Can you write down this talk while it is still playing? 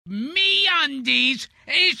MeUndies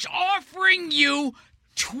is offering you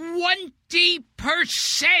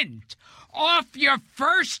 20% off your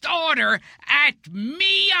first order at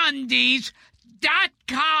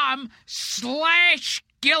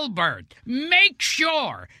MeUndies.com/Gilbert. Make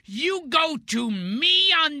sure you go to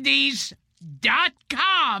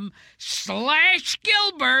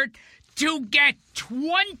MeUndies.com/Gilbert to get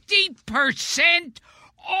 20%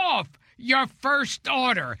 off your first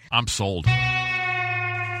order. I'm sold.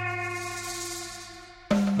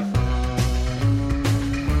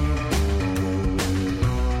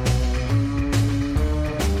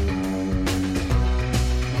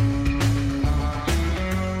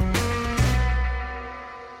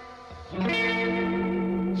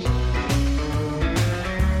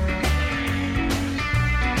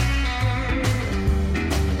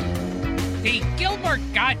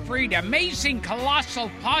 Gottfried Amazing Colossal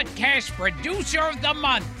Podcast Producer of the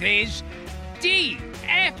Month is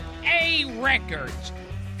DFA Records.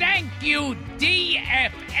 Thank you,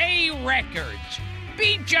 DFA Records.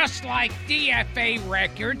 Be just like DFA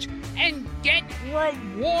Records and get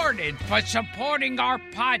rewarded for supporting our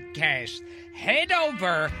podcast. Head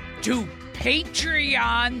over to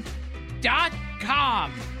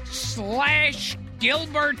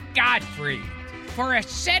patreon.com/Gilbert Gottfried. For a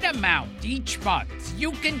set amount each month,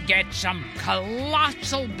 you can get some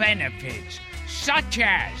colossal benefits, such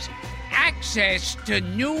as access to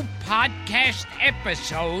new podcast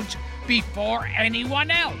episodes before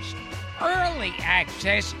anyone else, early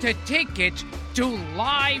access to tickets to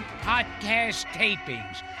live podcast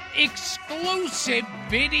tapings, exclusive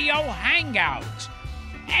video hangouts,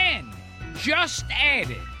 and just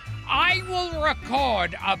added, I will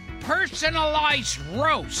record a personalized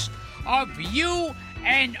roast of you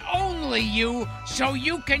and only you, so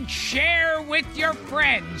you can share with your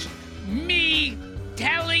friends me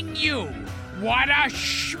telling you what a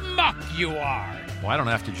schmuck you are. Well, I don't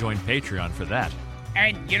have to join Patreon for that.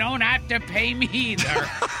 And you don't have to pay me either,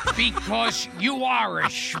 because you are a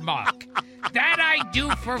schmuck. That I do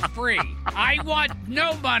for free. I want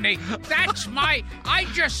no money. I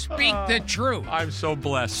just speak the truth. I'm so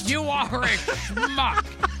blessed. You are a schmuck.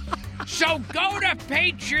 So go to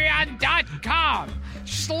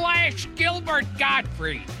patreon.com/Gilbert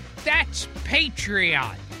Gottfried. That's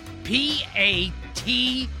Patreon.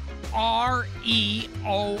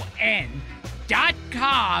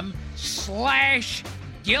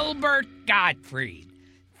 patreon.com/Gilbert Gottfried.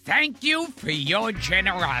 Thank you for your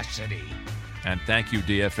generosity. And thank you,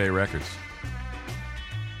 DFA Records.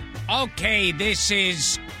 Okay, this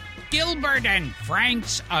is Gilbert and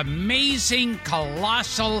Frank's Amazing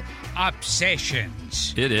Colossal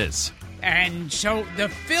Obsessions. It is. And so the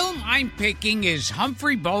film I'm picking is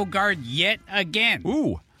Humphrey Bogart yet again.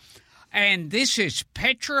 Ooh. And this is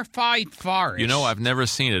Petrified Forest. You know, I've never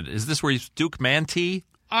seen it. Is this where he's Duke Mantee?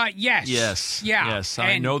 Yes. Yes. Yeah. Yes.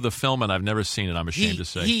 I know the film, and I've never seen it, I'm ashamed to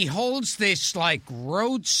say. He holds this,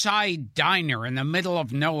 roadside diner in the middle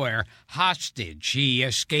of nowhere hostage. He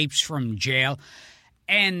escapes from jail.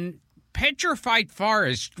 And Petrified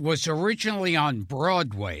Forest was originally on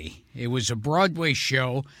Broadway. It was a Broadway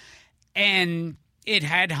show, and it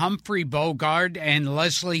had Humphrey Bogart and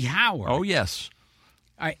Leslie Howard. Oh, yes.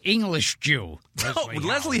 English Jew.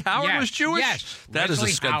 Leslie Howard was Jewish? Yes. That is a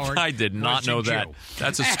scoop. I did not know that.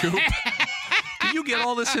 That's a scoop. Do you get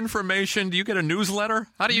all this information? Do you get a newsletter?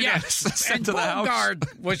 How do you get sent to the house?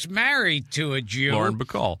 Bogart was married to a Jew. Lauren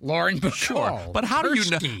Bacall. Sure. But how do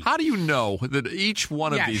you know that each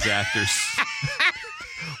one of these actors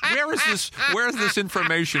where is this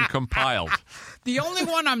information compiled? The only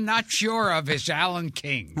one I'm not sure of is Alan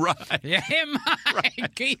King. Right. Yeah, him. Right.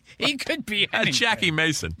 He could be anything. And Jackie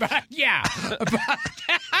Mason. But, yeah.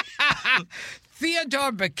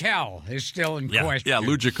 Theodore Bickel is still in question. Yeah,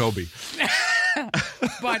 Lou Jacoby.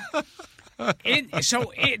 But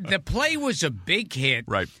the play was a big hit.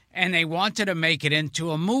 Right. And they wanted to make it into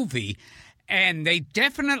a movie. And they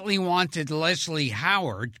definitely wanted Leslie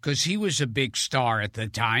Howard because he was a big star at the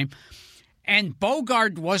time. And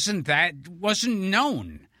Bogart wasn't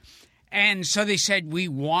known. And so they said, we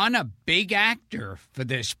want a big actor for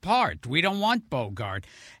this part. We don't want Bogart.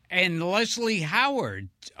 And Leslie Howard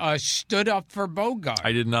stood up for Bogart.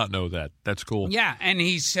 I did not know that. That's cool. Yeah, and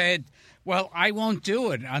he said, well, I won't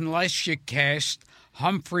do it unless you cast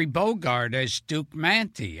Humphrey Bogart as Duke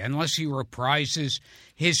Mantee, unless he reprises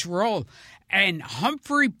his role. And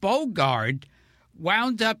Humphrey Bogart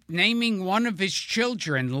wound up naming one of his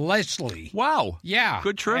children Leslie. Wow. Yeah.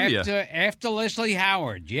 Good trivia. After Leslie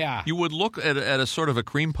Howard, yeah. You would look at a sort of a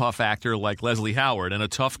cream puff actor like Leslie Howard and a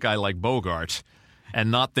tough guy like Bogart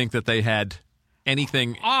and not think that they had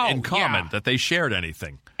anything in common, that they shared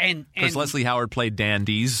anything. Because Leslie Howard played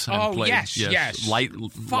dandies. And played, yes. Light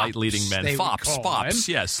leading men. Fops,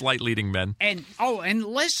 yes, light leading men. And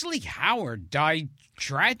Leslie Howard died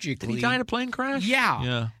tragically. Did he die in a plane crash?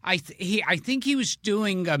 Yeah. I think he was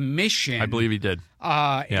doing a mission. I believe he did.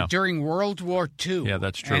 During World War II. Yeah,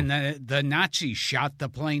 that's true. And the Nazis shot the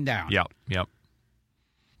plane down. Yep.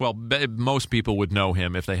 Well, most people would know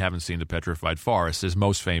him if they haven't seen The Petrified Forest. His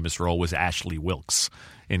most famous role was Ashley Wilkes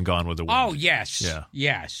in Gone with the Wind. Oh, yes. Yeah.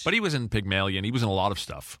 Yes. But he was in Pygmalion. He was in a lot of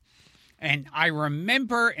stuff. And I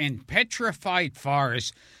remember in Petrified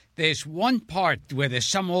Forest, there's one part where there's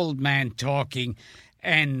some old man talking,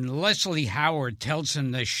 and Leslie Howard tells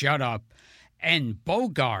him to shut up. And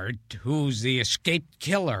Bogart, who's the escaped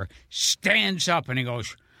killer, stands up and he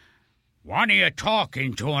goes, "What are you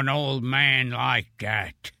talking to an old man like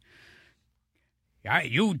that?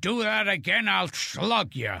 You do that again, I'll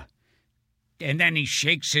slug you." And then he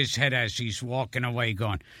shakes his head as he's walking away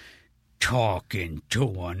going, "Talking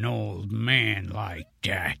to an old man like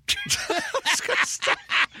that."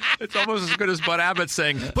 It's almost as good as Bud Abbott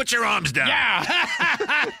saying, "Put your arms down."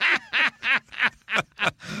 Yeah.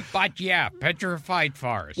 But yeah, Petrified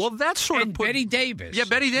Forest. Well, that's sort of put Betty Davis. Yeah,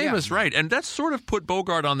 Betty Davis, right? And that's sort of put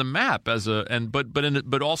Bogart on the map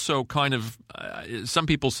but also kind of some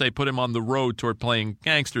people say put him on the road toward playing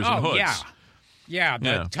gangsters and hoods. Yeah,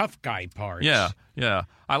 the tough guy part. Yeah.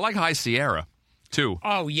 I like High Sierra too.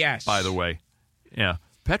 Oh yes. By the way, yeah.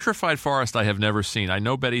 Petrified Forest I have never seen. I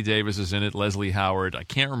know Betty Davis is in it, Leslie Howard. I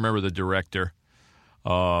can't remember the director.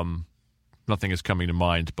 Nothing is coming to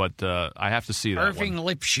mind, but I have to see that Irving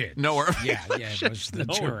one. Lipschitz. No, yeah, was the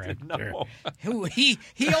director. No. He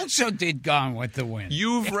also did Gone with the Wind.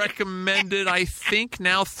 You've recommended, I think,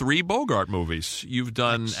 now 3 Bogart movies. You've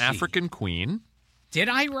done African Queen. Did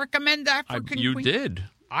I recommend African Queen? You did.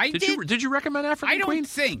 I did. Did you recommend African Queen? I don't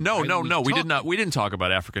think. No. We did not. We didn't talk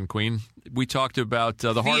about African Queen. We talked about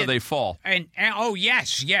The Harder They Fall. And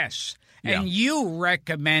yes. Yeah. And you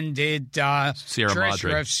recommended Sierra Treasure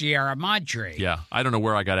Madre. of Sierra Madre. Yeah, I don't know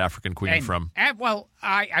where I got African Queen from.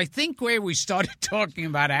 I think where we started talking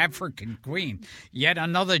about African Queen, yet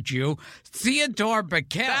another Jew, Theodore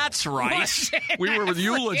Bickel. That's right. We were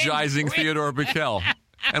eulogizing Theodore Bickel.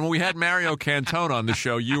 And when we had Mario Cantone on the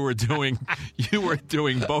show, you were doing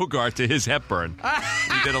Bogart to his Hepburn.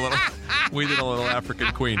 We did a little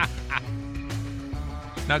African Queen.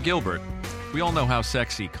 Now, Gilbert, we all know how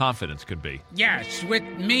sexy confidence can be. Yes, with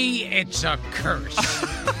me, it's a curse.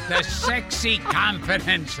 The sexy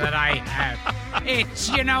confidence that I have. It's,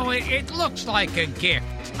 it looks like a gift,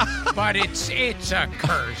 but it's a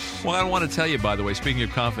curse. Well, I want to tell you, by the way, speaking of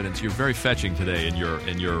confidence, you're very fetching today in your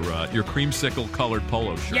creamsicle-colored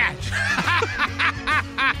polo shirt. Yes.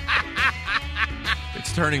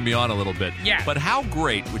 It's turning me on a little bit. Yeah. But how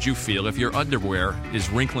great would you feel if your underwear is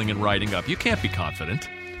wrinkling and riding up? You can't be confident.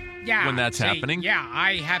 Yeah, when that's happening. Yeah,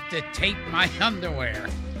 I have to tape my underwear.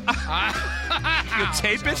 You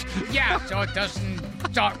tape it? Yeah, so it doesn't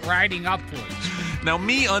start riding upwards. Now,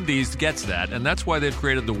 MeUndies gets that, and that's why they've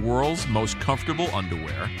created the world's most comfortable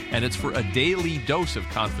underwear, and it's for a daily dose of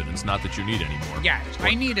confidence, not that you need anymore. Yes,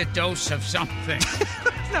 I need a dose of something.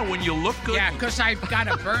 Now, when you look good... Yeah, because I've got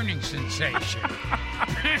a burning sensation.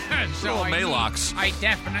 So Malox. I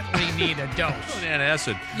definitely need a dose.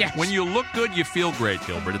 Antacid. Yes. When you look good, you feel great,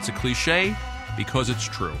 Gilbert. It's a cliche because it's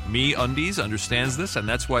true. MeUndies understands this, and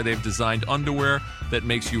that's why they've designed underwear that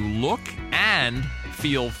makes you look and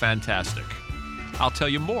feel fantastic. I'll tell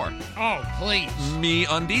you more. Oh, please.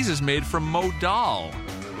 MeUndies is made from Modal.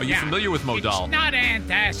 Are you familiar with Modal? It's not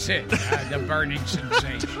antacid, the burning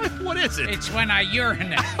sensation. What is it? It's when I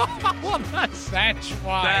urinate. Well, that's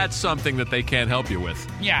why. That's something that they can't help you with.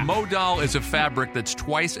 Yeah. Modal is a fabric that's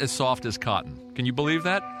twice as soft as cotton. Can you believe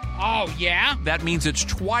that? Oh, yeah? That means it's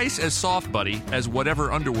twice as soft, buddy, as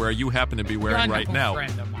whatever underwear you happen to be wearing right now.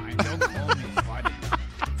 Friend of mine. Don't call me buddy.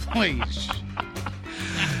 Please.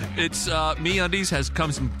 It's MeUndies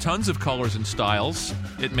comes in tons of colors and styles.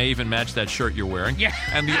 It may even match that shirt you're wearing. Yeah.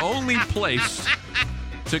 And the only place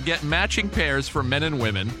to get matching pairs for men and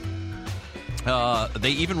women,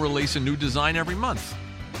 they even release a new design every month.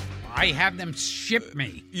 I have them ship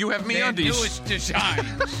me. You have MeUndies. Their newest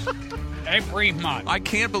designs every month. I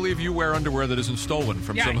can't believe you wear underwear that isn't stolen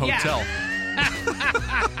from some hotel.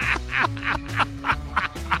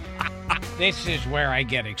 This is where I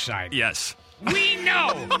get excited. Yes. We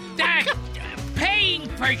know that paying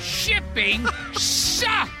for shipping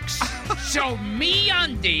sucks. So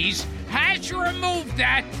MeUndies has removed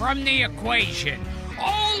that from the equation.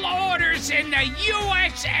 All orders in the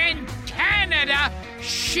U.S. and Canada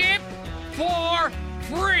ship for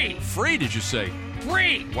free. Free, did you say?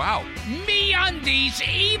 free. Wow. MeUndies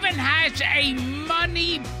even has a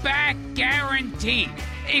money-back guarantee.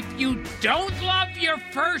 If you don't love your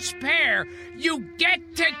first pair, you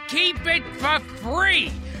get to keep it for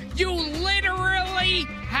free. You literally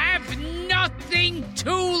have nothing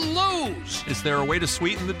to lose. Is there a way to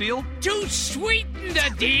sweeten the deal? To sweeten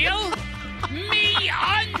the deal,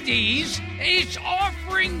 MeUndies is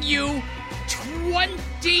offering you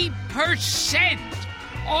 20%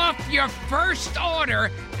 off your first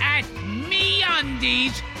order at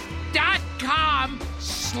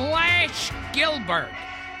MeUndies.com/Gilbert.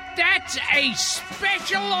 That's a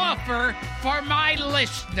special offer for my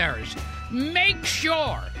listeners. Make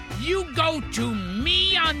sure you go to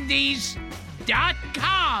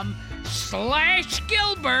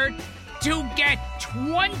MeUndies.com/Gilbert to get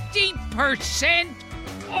 20%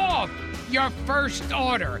 off your first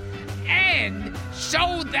order. And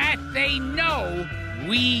so that they know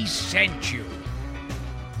we sent you.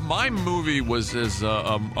 My movie was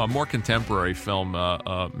a more contemporary film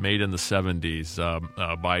made in the 70s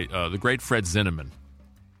by the great Fred Zinnemann,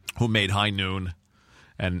 who made High Noon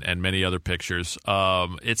and many other pictures.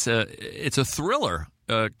 It's a thriller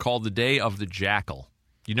called The Day of the Jackal.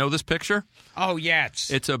 You know this picture? Oh,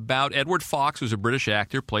 yes. It's about Edward Fox, who's a British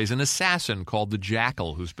actor, plays an assassin called the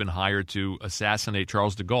Jackal, who's been hired to assassinate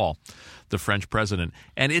Charles de Gaulle, the French president.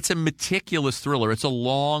 And it's a meticulous thriller. It's a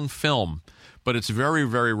long film, but it's very,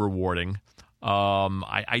 very rewarding.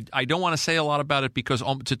 I don't want to say a lot about it because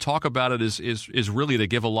to talk about it is really to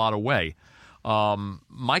give a lot away.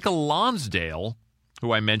 Michael Lonsdale,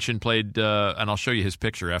 who I mentioned, played, and I'll show you his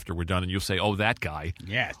picture after we're done, and you'll say, oh, that guy.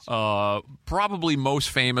 Yes. Probably most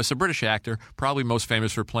famous, a British actor, probably most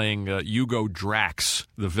famous for playing Hugo Drax,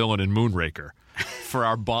 the villain in Moonraker. For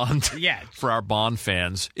our Bond, yes. For our Bond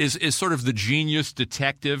fans, is sort of the genius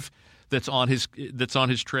detective that's on his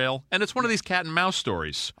trail, and it's one of these cat and mouse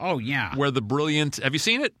stories. Oh yeah, where the brilliant. Have you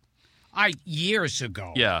seen it? Years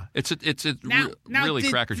ago. Yeah, it's a really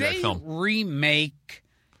crackerjack film. Did they remake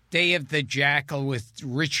Day of the Jackal with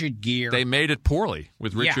Richard Gere? They made it poorly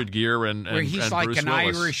with Richard Gere and where he's and like Bruce an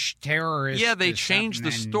Willis. Irish terrorist. Yeah, they changed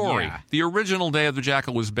the story. Yeah. The original Day of the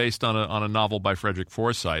Jackal was based on a novel by Frederick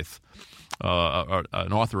Forsyth,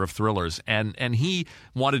 an author of thrillers, and he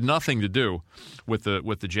wanted nothing to do with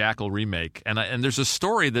the Jackal remake. And there's a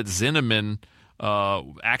story that Zinnemann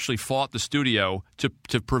actually fought the studio to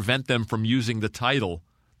prevent them from using the title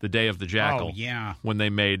The Day of the Jackal. Oh, yeah. When they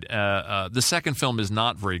made the second film is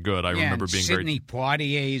not very good. I remember being Sidney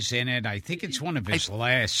Poitier's in it. I think it's one of his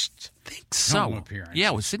last film appearances. Yeah,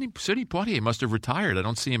 well, Sidney Poitier must have retired. I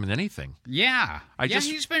don't see him in anything. Yeah.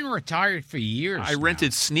 He's been retired for years. I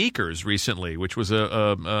rented Sneakers recently, which was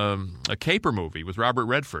a caper movie with Robert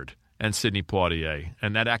Redford and Sidney Poitier.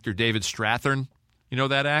 And that actor David Strathairn, you know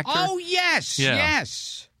that actor? Oh, yes,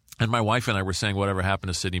 yes. And my wife and I were saying, whatever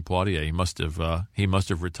happened to Sidney Poitier? He must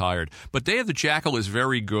have retired. But Day of the Jackal is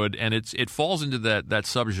very good, and it falls into that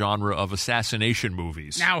subgenre of assassination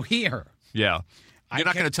movies. Now here, you're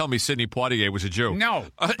not going to tell me Sidney Poitier was a Jew. No,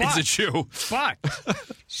 it's a Jew. But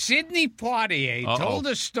Sidney Poitier told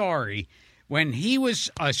a story when he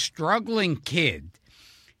was a struggling kid.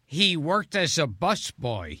 He worked as a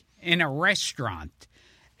busboy in a restaurant,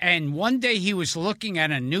 and one day he was looking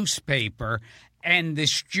at a newspaper. And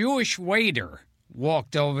this Jewish waiter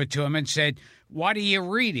walked over to him and said, "What are you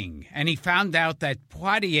reading?" And he found out that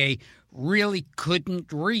Poitier really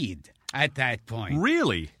couldn't read at that point.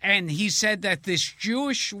 Really? And he said that this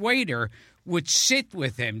Jewish waiter would sit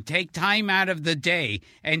with him, take time out of the day,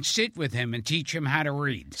 and sit with him and teach him how to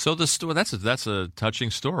read. So that's a touching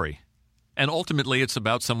story. And ultimately, it's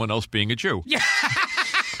about someone else being a Jew. Yeah.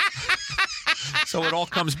 So it all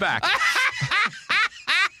comes back.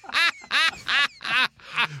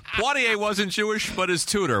 Poitier wasn't Jewish, but his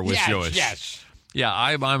tutor was Jewish. Yes. Yeah,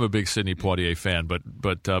 I'm a big Sidney Poitier fan,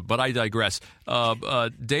 but I digress.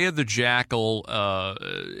 Day of the Jackal,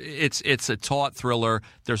 it's a taut thriller.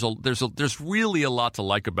 There's really a lot to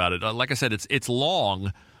like about it. Like I said, it's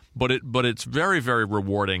long, but it's very, very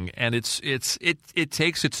rewarding, and it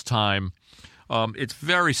takes its time. It's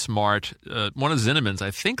very smart. One of Zinnemann's,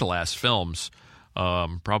 I think, last films,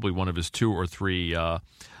 probably one of his 2 or 3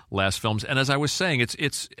 last films. And as I was saying,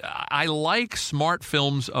 I like smart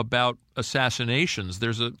films about assassinations.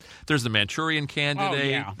 There's the Manchurian Candidate. Oh,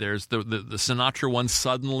 yeah. There's the Sinatra one,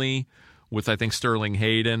 Suddenly, with I think Sterling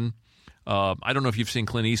Hayden. I don't know if you've seen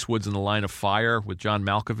Clint Eastwood's In the Line of Fire with John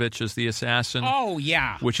Malkovich as the assassin. Oh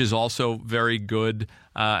yeah, which is also very good.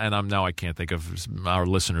 And I can't think of. Our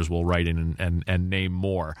listeners will write in and name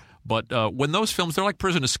more. But when those films, they're like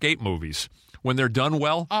prison escape movies. When they're done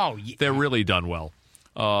well, they're really done well.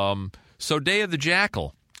 So Day of the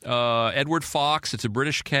Jackal. Edward Fox. It's a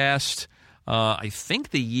British cast. I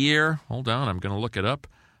think the year, hold on, I'm going to look it up.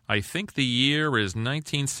 I think the year is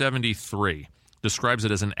 1973. Describes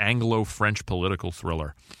it as an Anglo-French political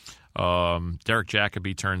thriller. Derek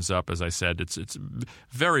Jacobi turns up, as I said. It's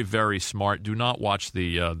very, very smart. Do not watch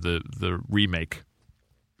the remake,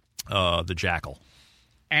 The Jackal.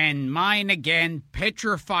 And mine again,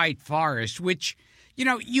 Petrified Forest, which,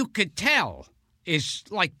 you could tell is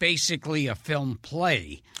like basically a film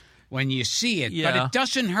play when you see it, but it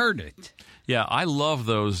doesn't hurt it. Yeah, I love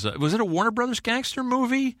those. Was it a Warner Brothers gangster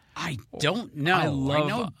movie? I don't know. I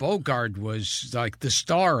know Bogart was like the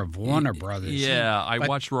star of Warner Brothers. Yeah, I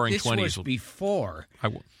watched Roaring Twenties. This was before.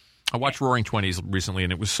 I watched Roaring Twenties recently,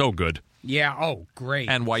 and it was so good. Yeah, oh, great.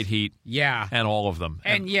 And White Heat. Yeah. And all of them.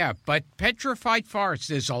 And but Petrified Forest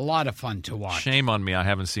is a lot of fun to watch. Shame on me, I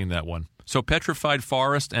haven't seen that one. So Petrified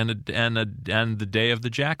Forest and The Day of the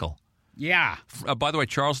Jackal. Yeah. By the way,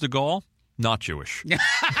 Charles de Gaulle, not Jewish.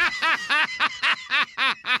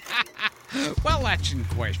 Well, that's in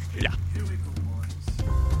question. Yeah.